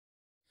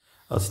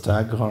A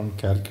Staghorn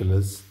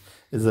calculus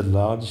is a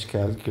large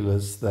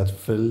calculus that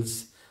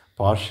fills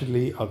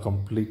partially or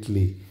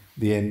completely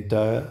the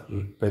entire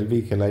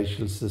pelvic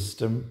hellacial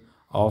system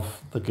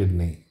of the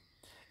kidney.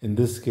 In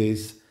this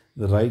case,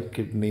 the right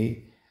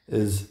kidney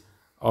is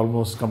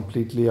almost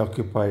completely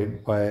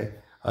occupied by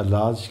a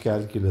large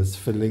calculus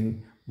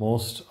filling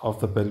most of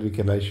the pelvic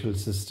hellacial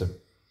system.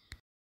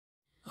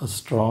 A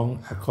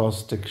strong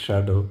acoustic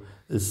shadow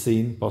is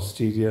seen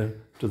posterior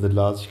to the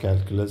large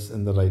calculus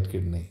in the right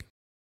kidney.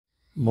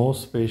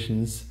 Most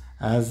patients,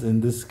 as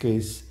in this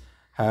case,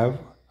 have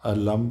a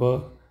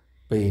lumbar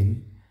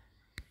pain.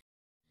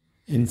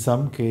 In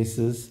some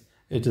cases,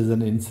 it is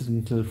an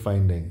incidental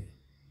finding.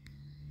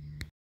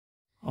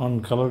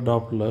 On color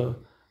Doppler,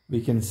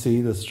 we can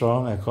see the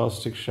strong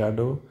acoustic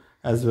shadow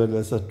as well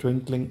as a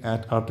twinkling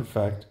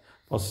artifact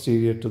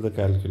posterior to the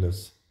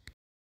calculus.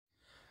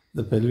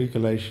 The pelvic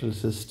hellacial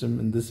system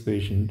in this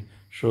patient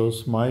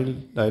shows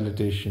mild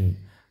dilatation.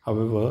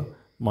 However,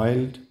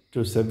 mild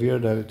to severe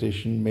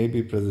dilatation may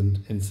be present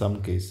in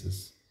some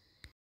cases.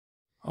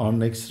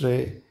 On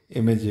X-ray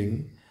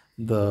imaging,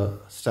 the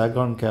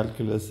Staghorn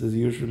calculus is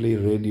usually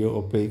radio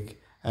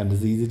opaque and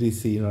is easily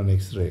seen on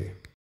X-ray.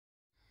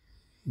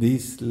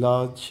 These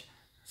large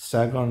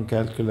Staghorn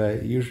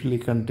calculi usually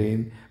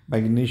contain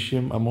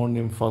magnesium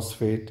ammonium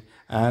phosphate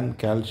and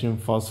calcium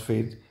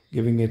phosphate,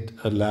 giving it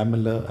a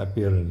lamellar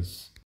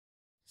appearance.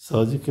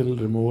 Surgical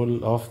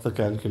removal of the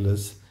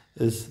calculus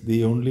is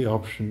the only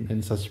option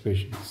in such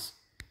patients.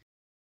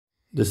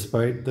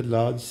 Despite the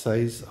large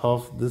size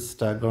of this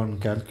Staghorn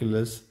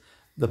calculus,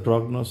 the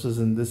prognosis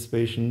in this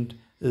patient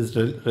is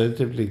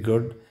relatively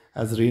good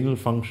as renal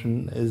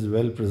function is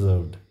well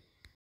preserved.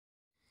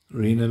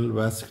 Renal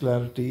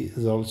vascularity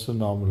is also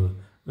normal,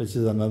 which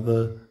is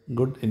another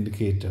good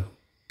indicator.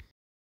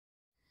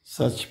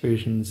 Such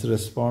patients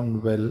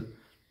respond well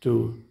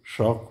to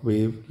shock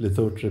wave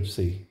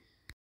lithotripsy.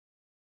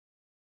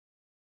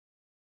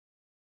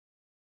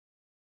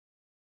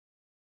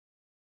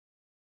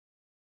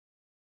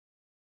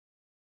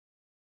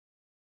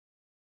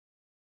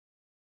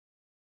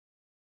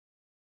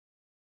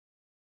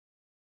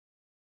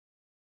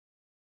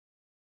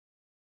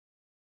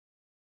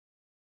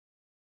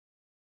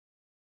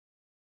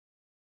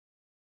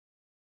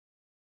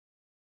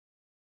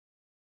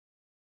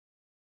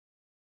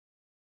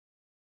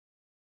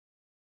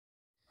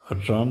 A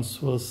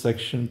transverse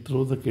section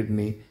through the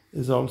kidney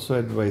is also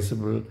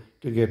advisable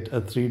to get a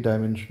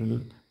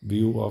three-dimensional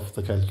view of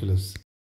the calculus.